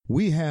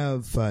We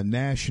have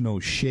national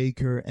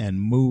shaker and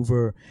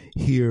mover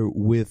here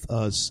with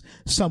us,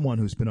 someone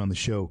who's been on the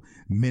show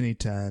many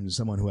times,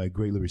 someone who I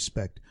greatly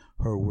respect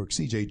her work.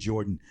 CJ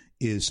Jordan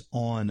is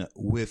on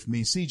with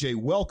me. CJ,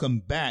 welcome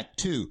back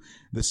to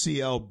the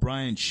CL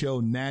Bryant Show.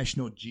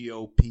 National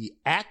GOP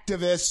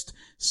activist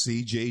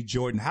CJ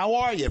Jordan. How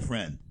are you,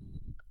 friend?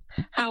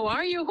 How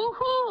are you?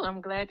 Hoo-hoo.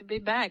 I'm glad to be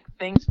back.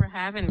 Thanks for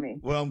having me.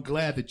 Well, I'm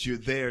glad that you're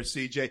there,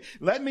 CJ.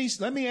 Let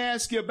me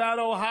ask you about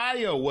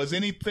Ohio. Was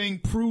anything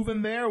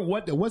proven there?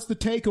 What's the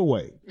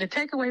takeaway? The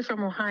takeaway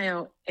from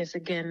Ohio is,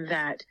 again,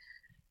 that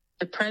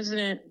the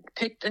president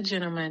picked a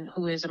gentleman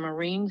who is a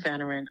Marine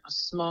veteran, a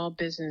small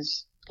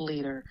business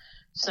leader,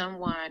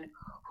 someone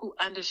who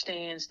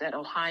understands that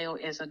Ohio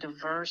is a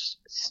diverse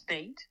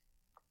state,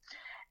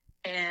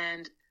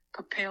 and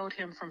propelled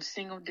him from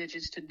single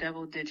digits to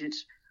double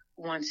digits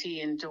once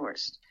he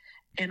endorsed.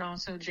 And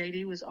also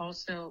JD was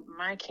also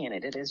my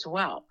candidate as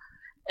well.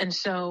 And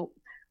so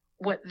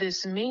what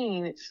this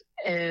means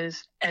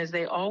is, as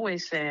they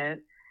always said,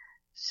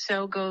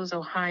 so goes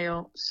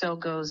Ohio, so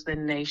goes the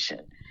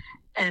nation.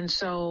 And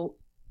so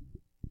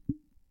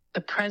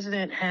the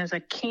president has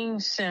a keen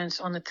sense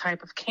on the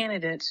type of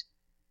candidates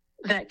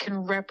that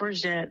can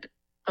represent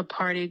the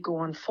party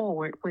going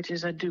forward, which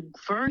is a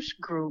diverse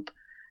group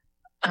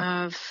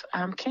of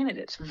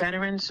candidates,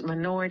 veterans,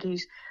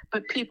 minorities,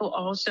 but people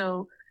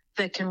also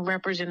that can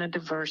represent a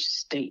diverse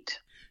state.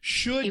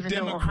 Even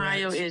though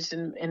Ohio is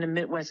in the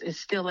Midwest, it's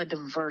still a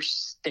diverse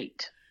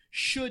state.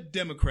 Should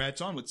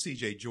Democrats, on with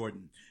CJ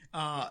Jordan,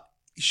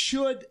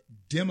 should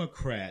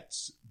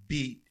Democrats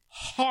be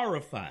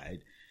horrified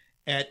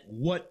at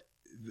what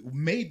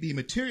may be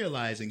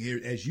materializing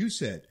here? As you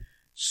said,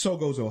 so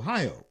goes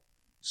Ohio,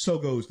 so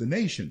goes the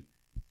nation.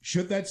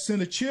 Should that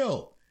send a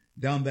chill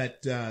down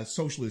that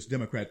Socialist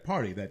Democrat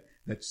Party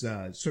that's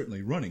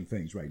certainly running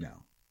things right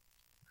now?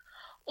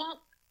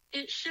 Well,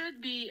 it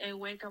should be a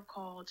wake-up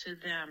call to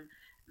them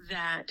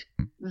that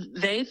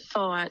they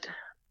thought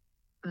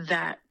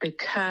that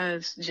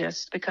because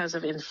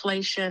of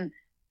inflation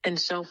and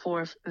so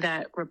forth,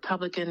 that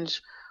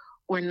Republicans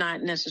were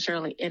not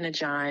necessarily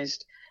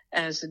energized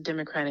as the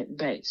Democratic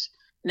base.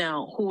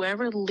 Now,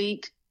 whoever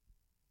leaked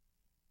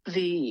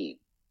the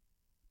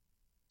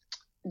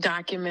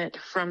document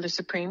from the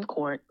Supreme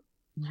Court,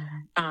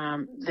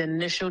 the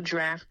initial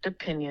draft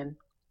opinion,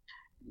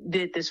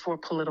 did this for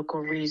political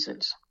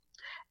reasons.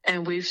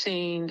 And we've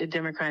seen the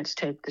Democrats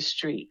take the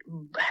street.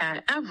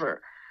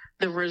 However,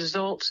 the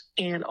results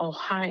in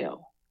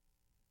Ohio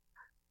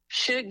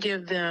should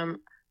give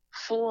them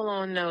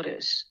full-on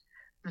notice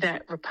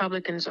that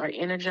Republicans are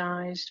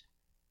energized,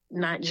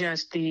 not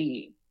just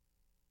the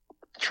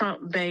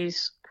Trump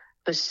base,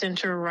 the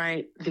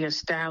center-right, the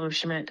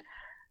establishment.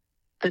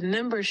 The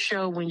numbers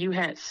show when you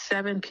had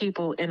 7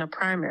 people in a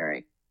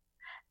primary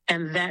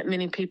and that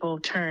many people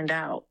turned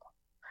out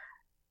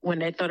when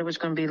they thought it was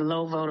going to be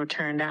low voter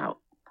turned out,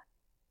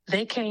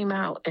 they came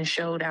out and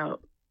showed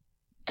out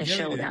and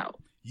showed out.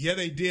 Yeah,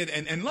 they did.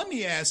 And let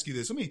me ask you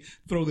this. Let me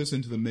throw this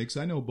into the mix.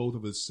 I know both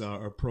of us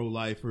are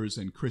pro-lifers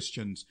and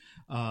Christians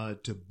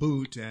to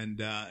boot.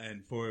 And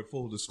for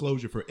full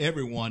disclosure for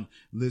everyone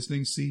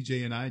listening,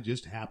 CJ and I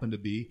just happen to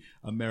be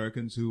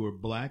Americans who are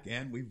black,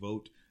 and we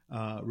vote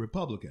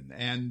Republican.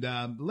 And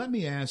let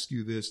me ask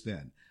you this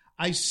then.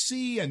 I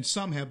see, and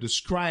some have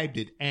described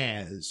it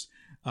as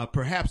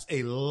perhaps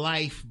a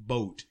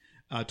lifeboat,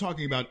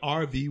 talking about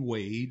R.V.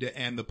 Wade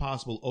and the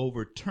possible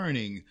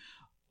overturning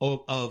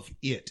of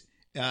it.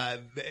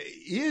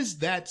 Is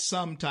that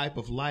some type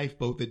of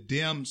lifeboat that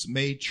Dems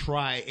may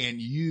try and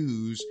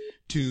use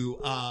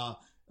to,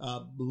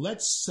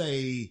 let's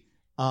say,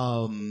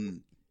 I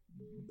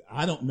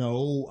don't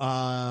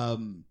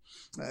know,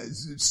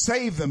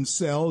 save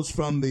themselves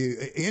from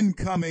the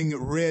incoming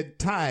red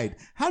tide?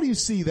 How do you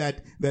see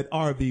that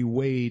R.V.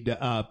 Wade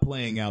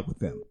playing out with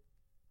them?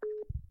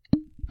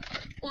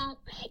 Well,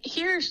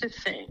 here's the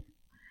thing.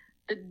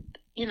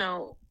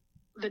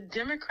 The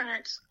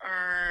Democrats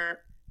are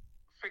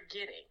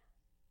forgetting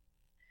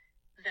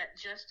that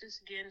Justice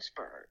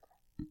Ginsburg,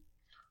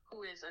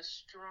 who is a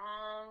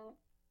strong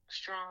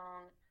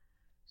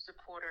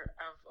supporter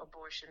of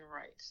abortion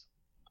rights,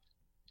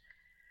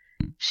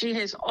 she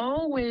has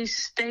always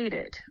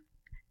stated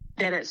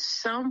that at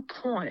some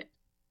point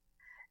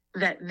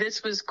that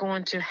this was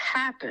going to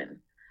happen,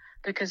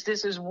 because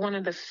this is one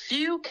of the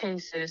few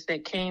cases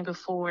that came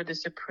before the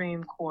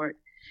Supreme Court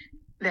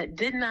that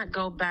did not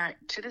go back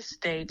to the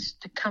states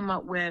to come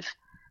up with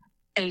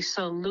a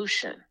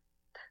solution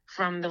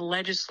from the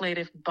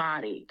legislative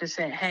body to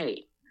say,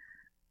 hey,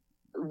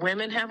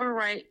 women have a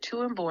right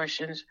to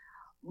abortions,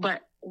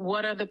 but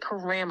what are the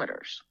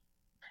parameters?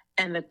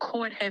 And the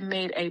court had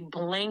made a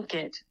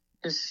blanket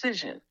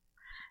decision.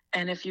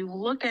 And if you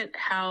look at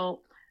how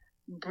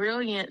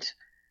brilliant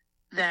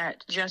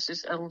that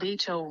Justice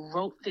Alito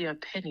wrote the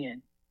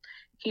opinion,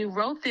 he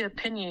wrote the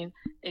opinion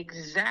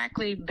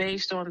exactly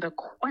based on the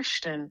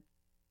question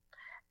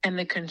and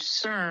the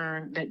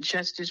concern that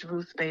Justice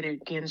Ruth Bader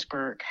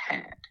Ginsburg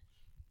had.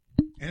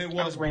 And it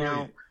was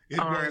brilliant. It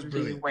was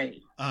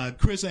brilliant.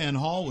 Chris Ann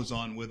Hall was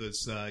on with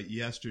us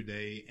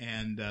yesterday,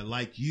 and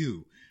like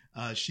you,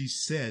 she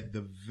said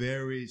the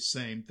very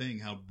same thing,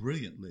 how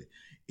brilliantly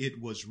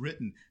it was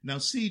written. Now,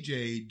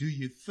 CJ, do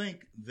you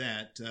think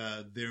that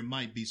there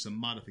might be some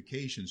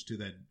modifications to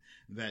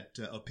that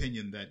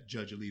opinion that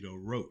Judge Alito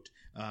wrote?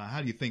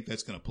 How do you think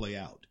that's going to play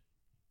out?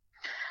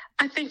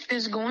 I think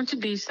there's going to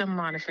be some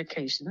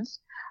modifications.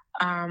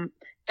 And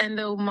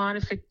though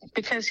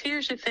because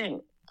here's the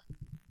thing,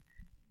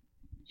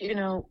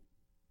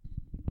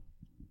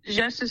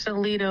 Justice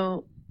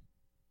Alito,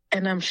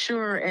 and I'm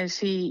sure as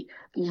he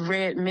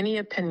read many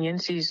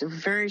opinions, he's a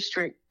very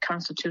strict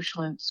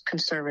constitutionalist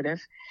conservative.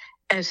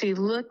 As he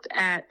looked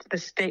at the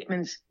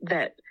statements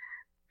that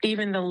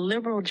even the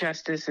liberal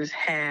justices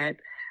had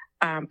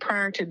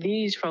prior to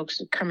these folks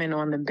coming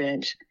on the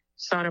bench,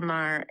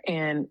 Sotomayor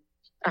and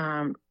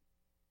from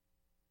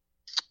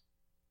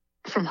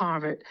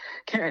Harvard,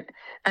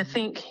 I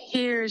think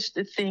here's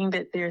the thing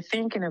that they're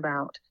thinking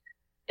about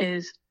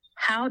is,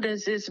 how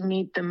does this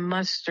meet the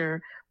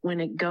muster when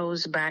it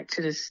goes back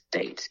to the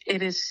states?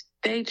 It is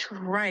states'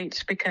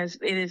 rights because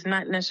it is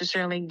not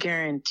necessarily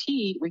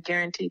guaranteed. We're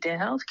guaranteed their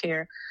health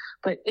care,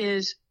 but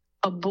is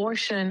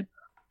abortion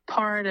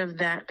part of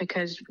that?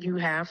 Because you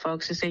have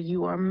folks who say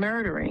you are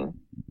murdering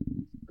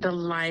the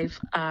life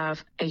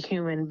of a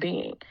human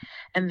being.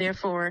 And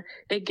therefore,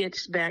 it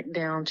gets back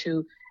down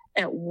to,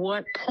 at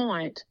what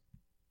point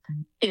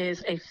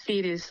is a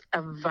fetus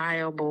a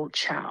viable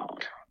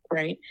child?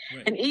 Right?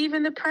 And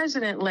even the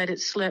president let it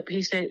slip.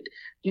 He said,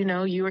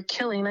 you are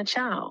killing a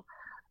child.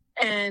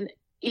 And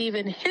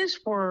even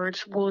his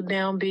words will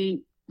now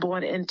be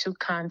brought into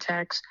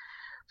context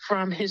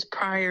from his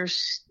prior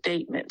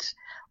statements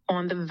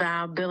on the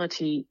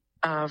viability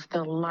of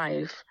the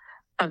life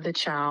of the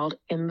child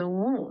in the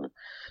womb.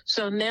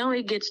 So now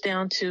it gets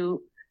down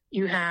to,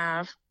 you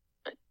have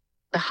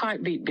the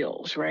heartbeat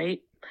bills,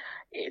 right?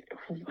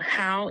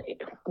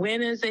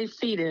 When is a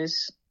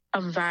fetus a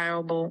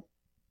viable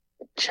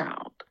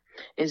child?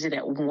 Is it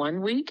at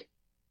 1 week?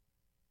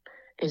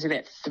 Is it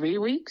at 3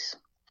 weeks,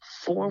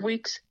 4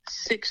 weeks,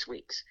 6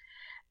 weeks?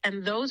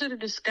 And those are the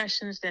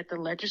discussions that the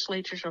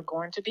legislatures are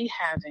going to be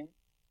having.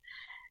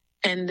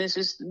 And this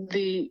is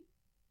the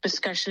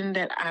discussion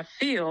that I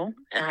feel,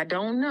 and I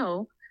don't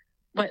know,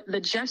 but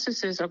the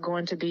justices are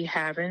going to be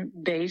having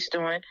based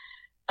on,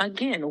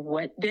 again,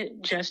 what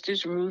did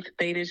Justice Ruth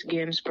Bader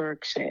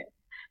Ginsburg say?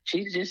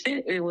 She just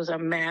said it was a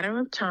matter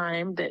of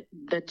time that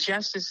the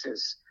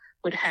justices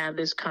would have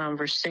this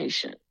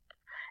conversation.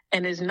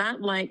 And it's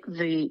not like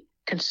the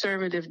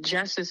conservative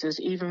justices,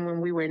 even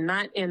when we were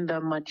not in the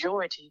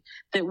majority,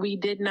 that we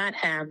did not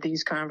have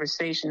these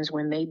conversations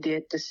when they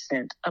did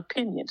dissent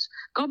opinions.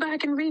 Go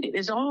back and read it.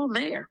 It's all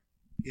there.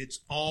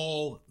 It's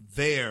all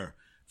there,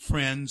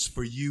 friends,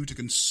 for you to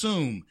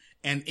consume.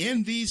 And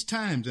in these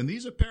times, and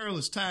these are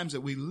perilous times that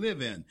we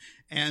live in,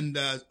 and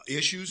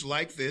issues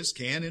like this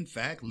can, in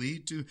fact,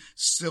 lead to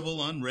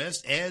civil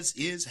unrest, as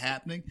is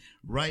happening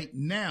right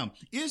now.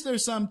 Is there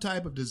some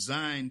type of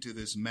design to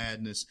this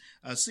madness?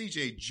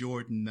 CJ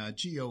Jordan,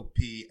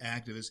 GOP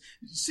activist.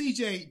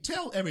 CJ,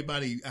 tell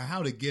everybody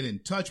how to get in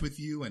touch with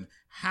you and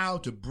how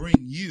to bring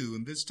you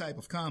and this type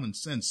of common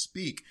sense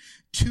speak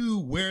to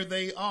where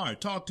they are.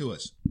 Talk to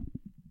us.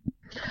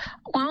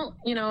 Well,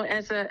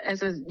 as a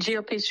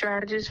GOP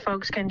strategist,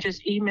 folks can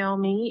just email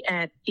me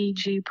at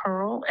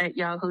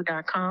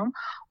egpearl@yahoo.com,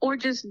 or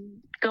just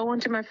go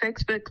onto my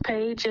Facebook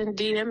page and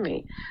DM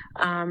me.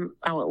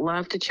 I would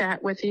love to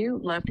chat with you,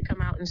 love to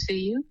come out and see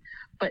you.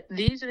 But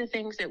these are the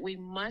things that we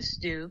must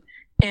do,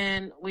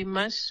 and we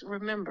must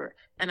remember.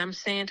 And I'm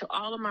saying to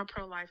all of my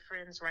pro-life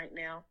friends right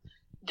now,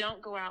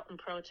 don't go out and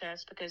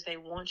protest because they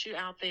want you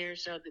out there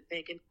so that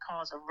they can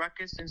cause a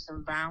ruckus and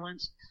some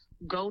violence.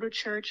 Go to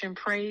church and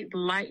pray,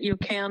 light your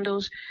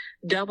candles,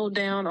 double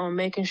down on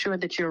making sure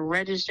that you're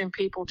registering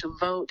people to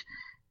vote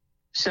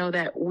so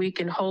that we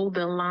can hold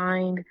the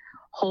line,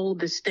 hold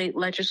the state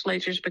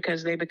legislatures,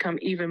 because they become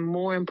even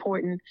more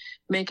important,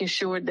 making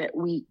sure that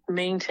we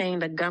maintain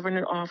the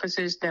government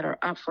offices that are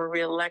up for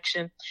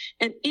re-election.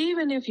 And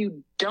even if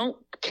you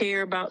don't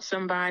care about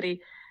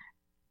somebody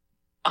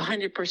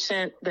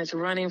 100% that's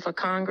running for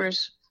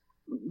Congress,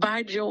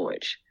 by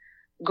George,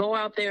 go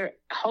out there,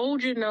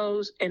 hold your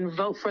nose, and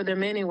vote for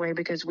them anyway,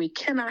 because we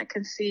cannot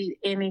concede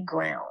any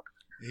ground.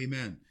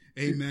 Amen.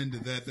 Amen to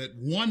that. That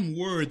one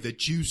word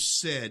that you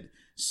said,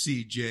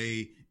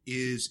 CJ,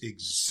 is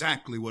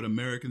exactly what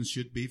Americans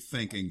should be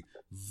thinking.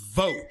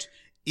 Vote.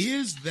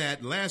 Is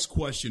that, last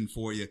question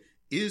for you,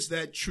 is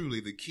that truly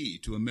the key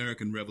to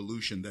American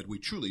revolution that we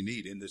truly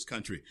need in this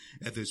country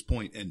at this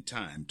point in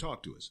time?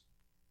 Talk to us.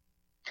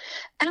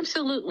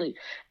 Absolutely.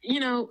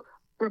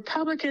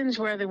 Republicans,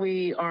 whether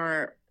we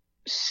are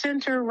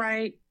center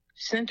right,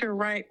 center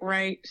right,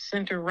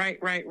 center right,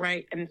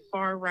 and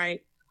far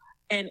right,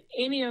 and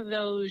any of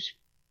those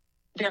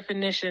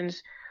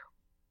definitions,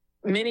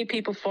 many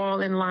people fall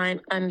in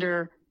line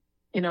under,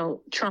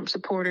 Trump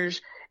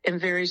supporters in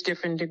various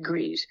different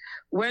degrees.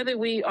 Whether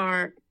we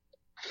are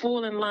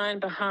full in line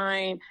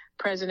behind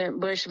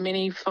President Bush,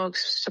 many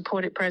folks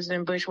supported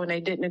President Bush when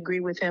they didn't agree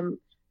with him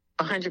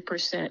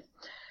 100%.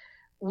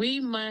 We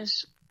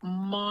must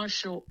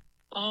marshal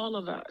all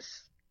of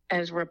us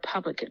as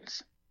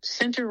Republicans,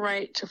 center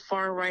right to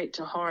far right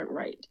to hard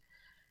right.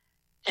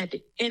 At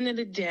the end of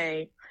the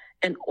day,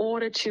 in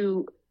order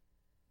to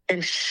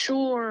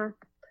ensure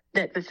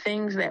that the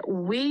things that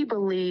we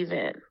believe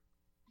in,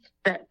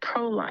 that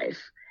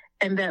pro-life,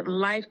 and that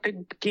life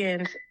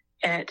begins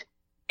at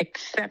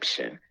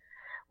exception.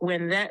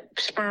 When that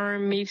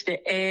sperm meets the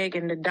egg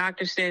and the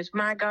doctor says,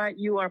 my God,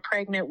 you are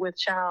pregnant with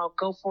child,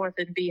 go forth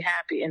and be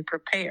happy and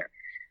prepare.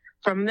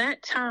 From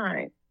that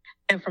time,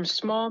 and from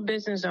small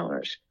business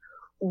owners,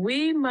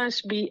 we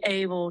must be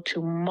able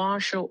to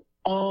marshal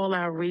all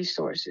our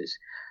resources.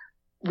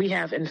 We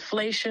have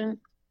inflation.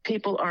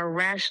 People are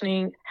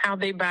rationing how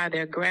they buy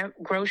their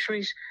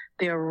groceries.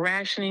 They are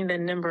rationing the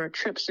number of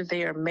trips that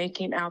they are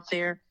making out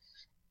there.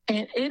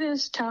 And it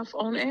is tough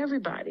on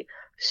everybody.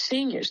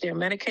 Seniors, their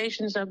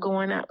medications are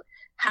going up.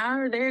 How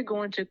are they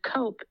going to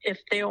cope if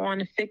they're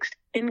on fixed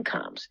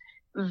incomes?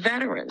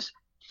 Veterans,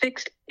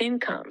 fixed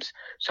incomes.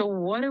 So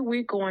what are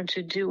we going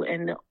to do?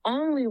 And the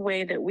only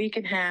way that we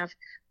can have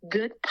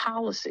good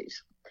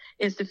policies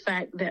is the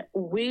fact that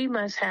we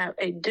must have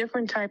a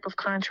different type of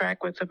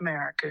contract with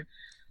America,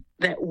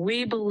 that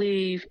we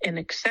believe in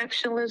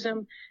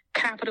exceptionalism,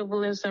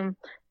 capitalism,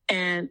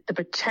 and the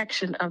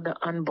protection of the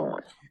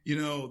unborn. You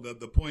know,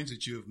 the points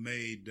that you have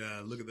made,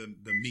 look at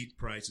the meat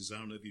prices. I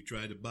don't know if you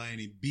tried to buy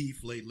any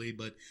beef lately,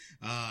 but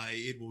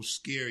it will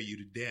scare you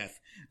to death.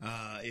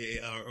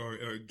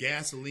 Or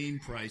gasoline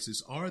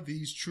prices. Are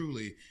these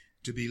truly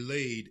to be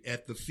laid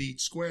at the feet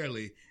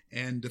squarely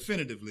and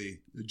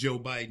definitively Joe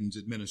Biden's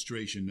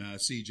administration?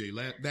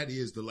 CJ, that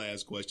is the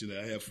last question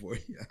that I have for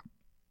you.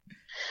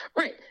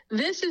 Right.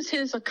 This is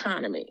his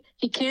economy.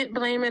 He can't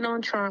blame it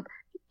on Trump,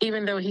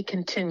 even though he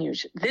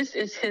continues. This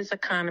is his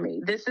economy.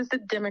 This is the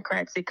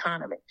Democrats'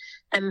 economy,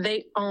 and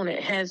they own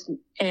it.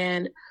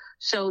 And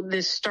so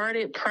this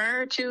started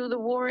prior to the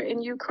war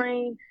in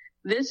Ukraine.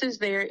 This is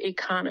their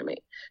economy.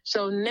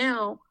 So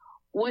now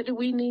what do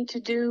we need to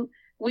do?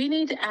 We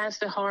need to ask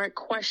the hard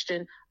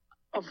question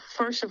of,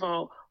 first of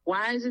all,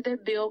 why is it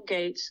that Bill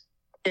Gates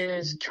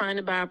is trying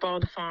to buy up all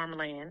the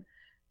farmland?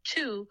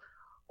 2,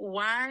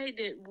 why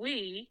did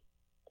we,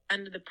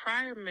 under the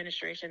prior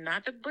administration,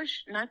 not the Bush,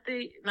 not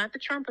the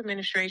Trump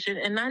administration,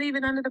 and not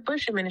even under the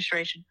Bush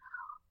administration,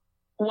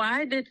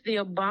 why did the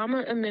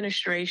Obama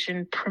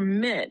administration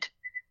permit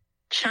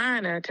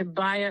China to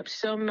buy up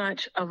so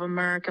much of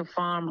American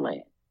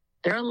farmland?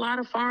 There are a lot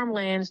of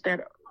farmlands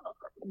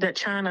that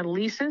China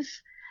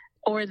leases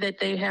or that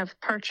they have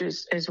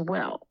purchased as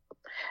well.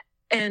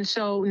 And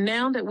so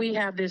now that we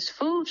have this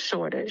food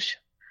shortage,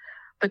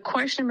 the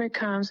question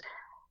becomes,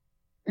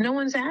 no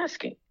one's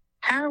asking,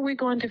 how are we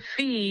going to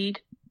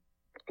feed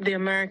the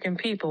American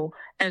people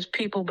as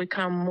people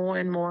become more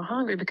and more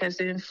hungry, because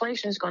the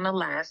inflation is going to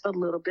last a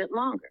little bit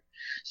longer?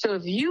 So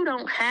if you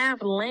don't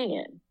have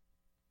land,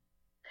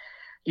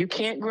 you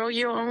can't grow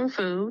your own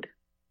food.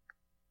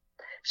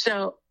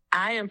 So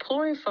I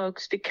employ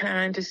folks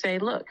to say,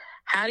 look,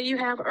 how do you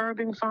have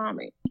urban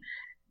farming?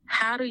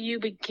 How do you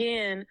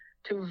begin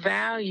to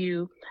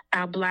value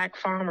our Black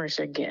farmers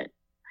again?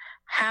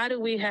 How do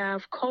we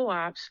have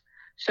co-ops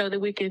so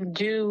that we can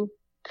do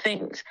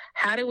things?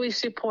 How do we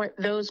support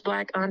those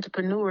Black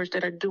entrepreneurs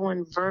that are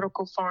doing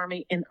vertical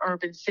farming in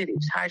urban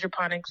cities,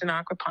 hydroponics and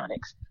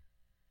aquaponics?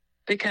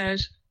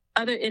 Because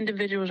other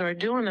individuals are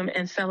doing them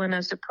and selling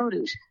us the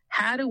produce.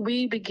 How do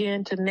we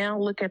begin to now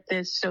look at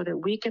this so that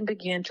we can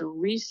begin to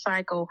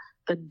recycle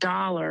the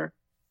dollar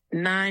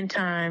 9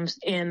 times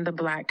in the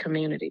Black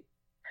community?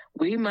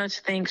 We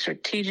must think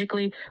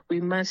strategically. We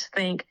must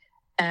think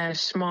as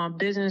small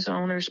business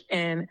owners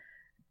and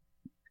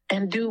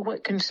do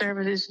what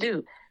conservatives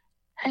do.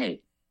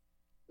 Hey,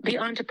 be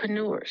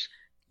entrepreneurs.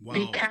 Wow.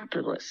 Be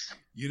capitalists.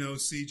 You know,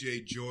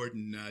 C.J.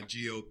 Jordan,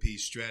 GOP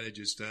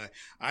strategist,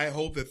 I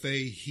hope that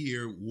they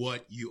hear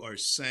what you are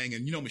saying.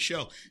 And, you know,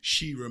 Michelle,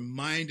 she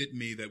reminded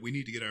me that we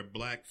need to get our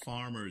Black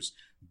farmers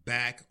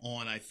back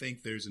on. I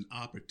think there's an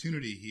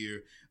opportunity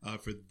here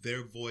for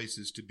their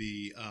voices to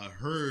be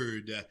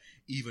heard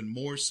even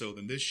more so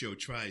than this show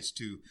tries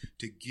to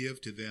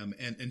give to them.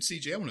 And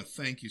CJ, I want to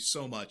thank you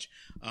so much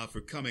for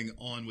coming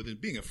on with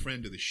it, being a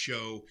friend of the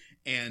show,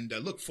 and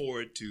look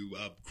forward to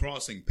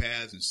crossing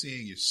paths and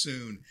seeing you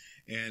soon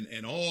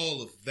and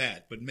all of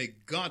that. But may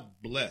God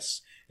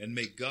bless and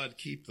may God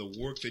keep the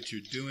work that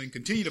you're doing.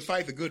 Continue to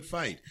fight the good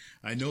fight.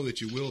 I know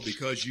that you will,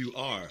 because you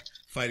are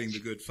fighting the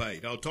good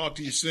fight. I'll talk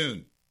to you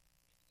soon.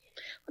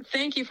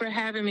 Thank you for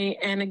having me.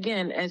 And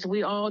again, as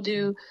we all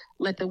do,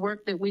 let the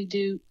work that we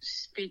do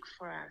speak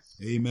for us.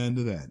 Amen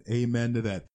to that. Amen to that.